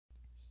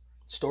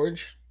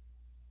storage,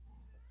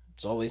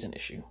 it's always an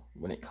issue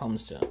when it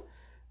comes to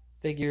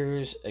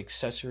figures,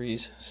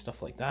 accessories,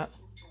 stuff like that.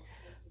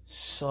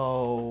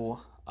 So,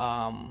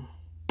 I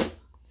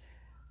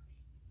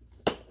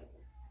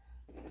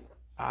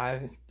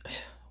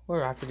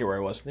forget where I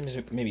was.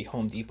 Maybe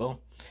Home Depot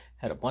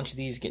had a bunch of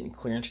these getting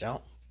clearanced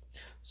out.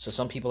 So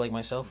some people like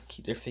myself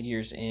keep their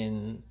figures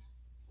in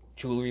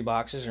jewelry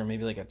boxes or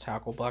maybe like a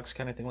tackle box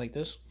kind of thing like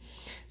this.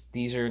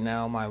 These are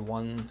now my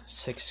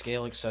 1/6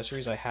 scale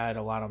accessories. I had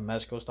a lot of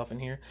Mezco stuff in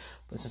here,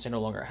 but since I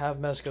no longer have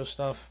Mezco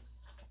stuff,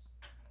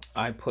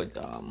 I put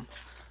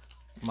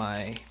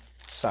my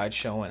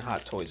Sideshow and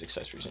Hot Toys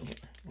accessories in here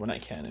when I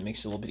can. It makes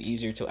it a little bit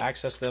easier to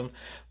access them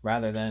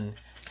rather than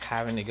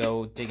having to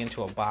go dig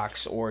into a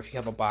box, or if you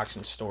have a box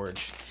in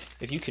storage.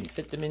 If you can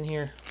fit them in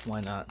here,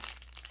 why not?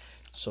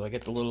 So I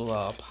get the little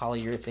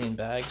polyurethane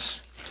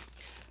bags.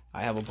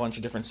 I have a bunch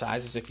of different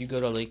sizes. If you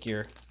go to like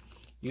you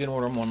can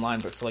order them online,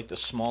 but for like the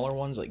smaller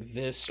ones like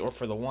this, or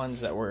for the ones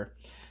that were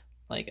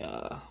like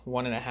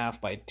 1.5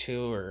 by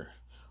 2 or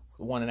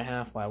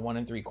 1.5 by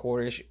 1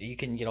 3/4, you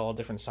can get all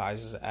different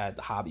sizes at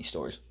the hobby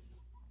stores.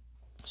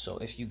 So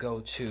if you go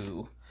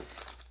to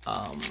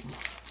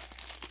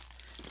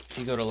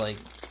like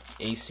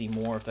AC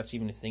Moore, if that's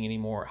even a thing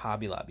anymore, or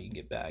Hobby Lobby, you can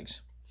get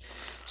bags.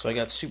 So I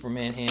got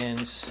Superman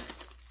hands,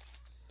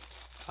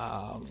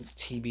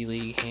 TB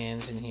League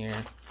hands in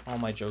here, all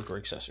my Joker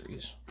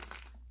accessories,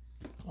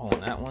 all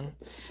in that one.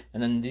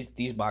 And then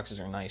these boxes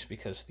are nice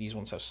because these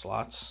ones have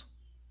slots.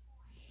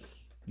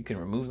 You can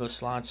remove those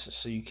slots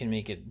so you can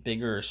make it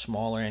bigger or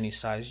smaller, any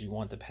size you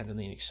want, depending on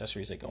the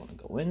accessories that go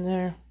in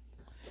there.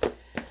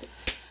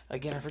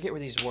 Again, I forget where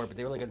these were, but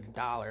they were like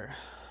 $1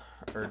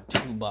 or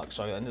 $2,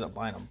 so I ended up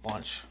buying a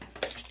bunch.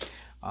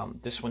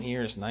 This one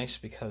here is nice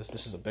because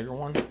this is a bigger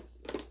one.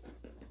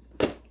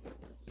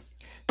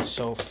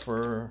 So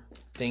for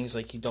things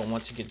like you don't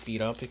want to get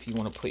beat up, if you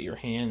want to put your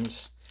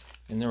hands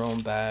in their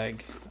own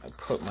bag, I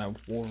put my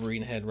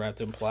Wolverine head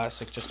wrapped in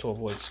plastic just to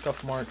avoid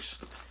scuff marks.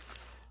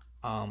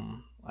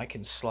 I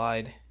can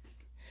slide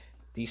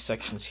these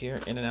sections here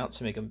in and out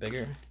to make them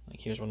bigger.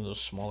 Like here's one of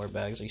those smaller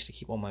bags. I used to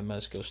keep all my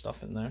Mezco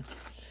stuff in there.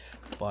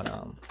 But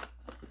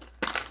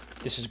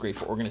this is great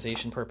for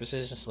organization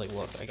purposes. It's like,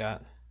 look, I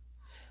got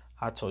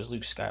Hot Toys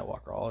Luke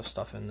Skywalker, all this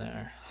stuff in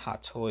there.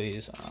 Hot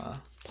Toys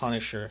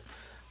Punisher,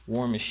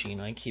 War Machine.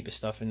 I keep his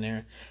stuff in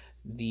there.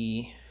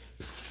 The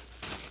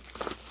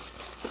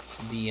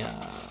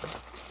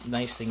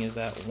nice thing is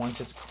that once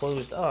it's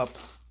closed up,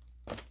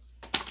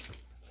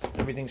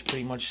 everything's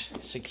pretty much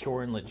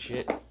secure and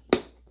legit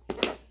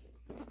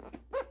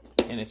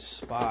in its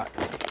spot,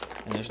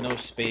 and there's no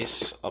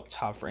space up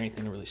top for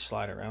anything to really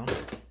slide around.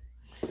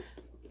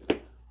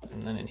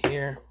 And then in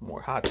here,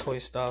 more Hot Toy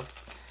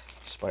stuff,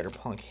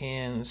 Spider-Punk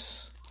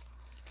hands,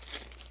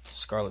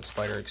 Scarlet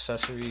Spider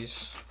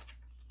accessories,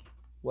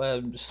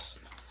 webs,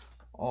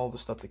 all the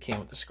stuff that came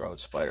with the Scarlet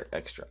Spider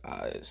extra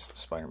eyes,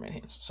 Spider-Man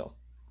hands. So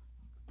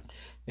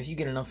if you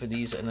get enough of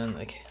these, and then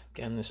like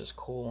again, this is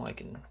cool, I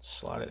can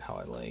slot it how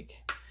I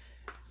like,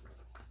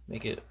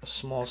 make it a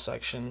small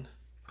section.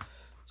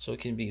 So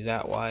it can be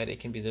that wide, it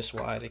can be this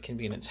wide, it can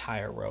be an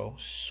entire row.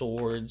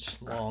 Swords,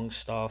 long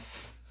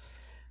stuff,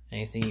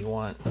 anything you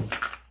want,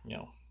 you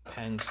know,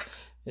 pens.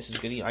 This is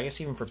good, I guess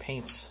even for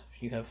paints,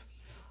 if you have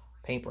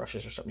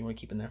paintbrushes or something you want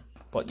to keep in there.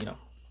 But, you know,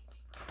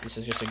 this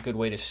is just a good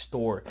way to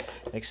store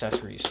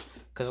accessories.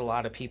 Because a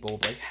lot of people will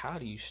be like, how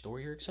do you store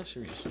your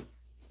accessories?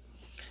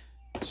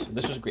 So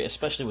this was great,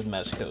 especially with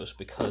Mezcos,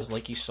 because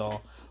like you saw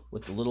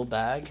with the little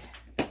bag,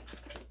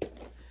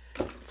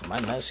 for my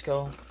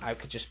Mezco, I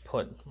could just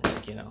put,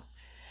 like, you know,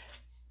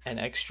 an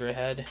extra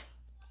head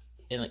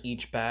in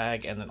each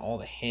bag, and then all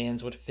the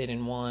hands would fit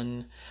in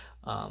one.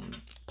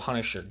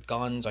 Punisher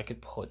guns, I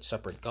could put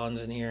separate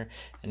guns in here,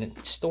 and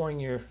then storing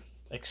your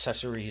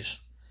accessories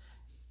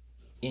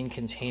in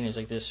containers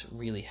like this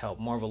really help.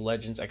 Marvel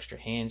Legends extra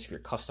hands, if you're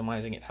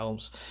customizing, it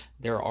helps.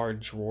 There are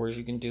drawers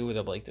you can do with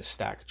like the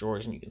stack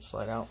drawers, and you can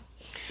slide out.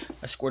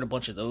 I scored a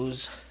bunch of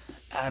those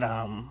at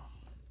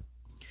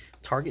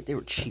Target. They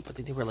were cheap. I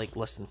think they were like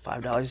less than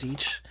 $5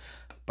 each.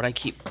 But I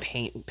keep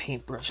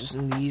paint brushes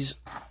in these,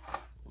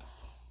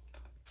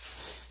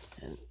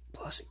 and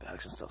plastic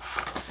bags and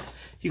stuff.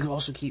 You can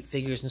also keep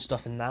figures and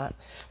stuff in that,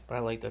 but I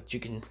like that you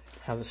can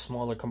have the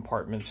smaller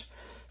compartments.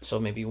 So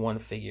maybe one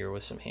figure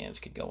with some hands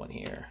could go in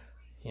here,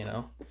 you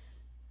know,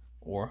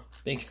 or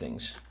big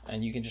things,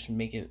 and you can just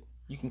make it,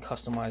 you can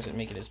customize it,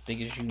 make it as big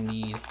as you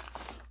need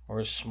or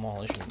as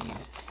small as you need.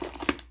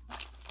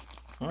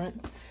 All right,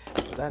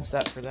 so that's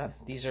that for that.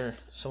 These are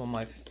some of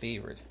my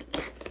favorite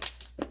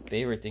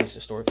things to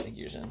store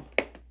figures in.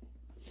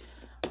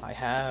 I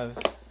have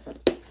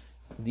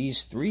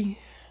these three,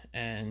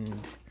 and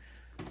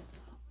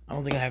I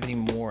don't think I have any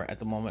more at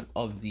the moment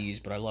of these,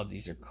 but I love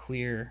these. They're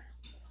clear.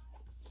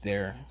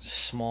 They're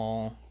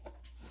small,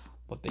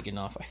 but big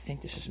enough. I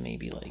think this is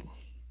maybe like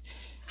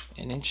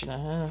 1.5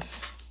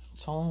 inches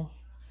tall.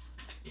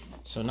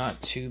 So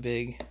not too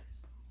big,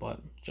 but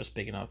just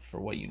big enough for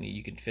what you need.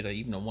 You can fit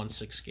even a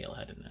 1/6 scale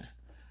head in there.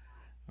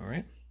 All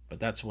right, but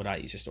that's what I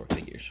use to store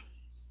figures.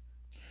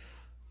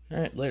 All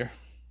right, later.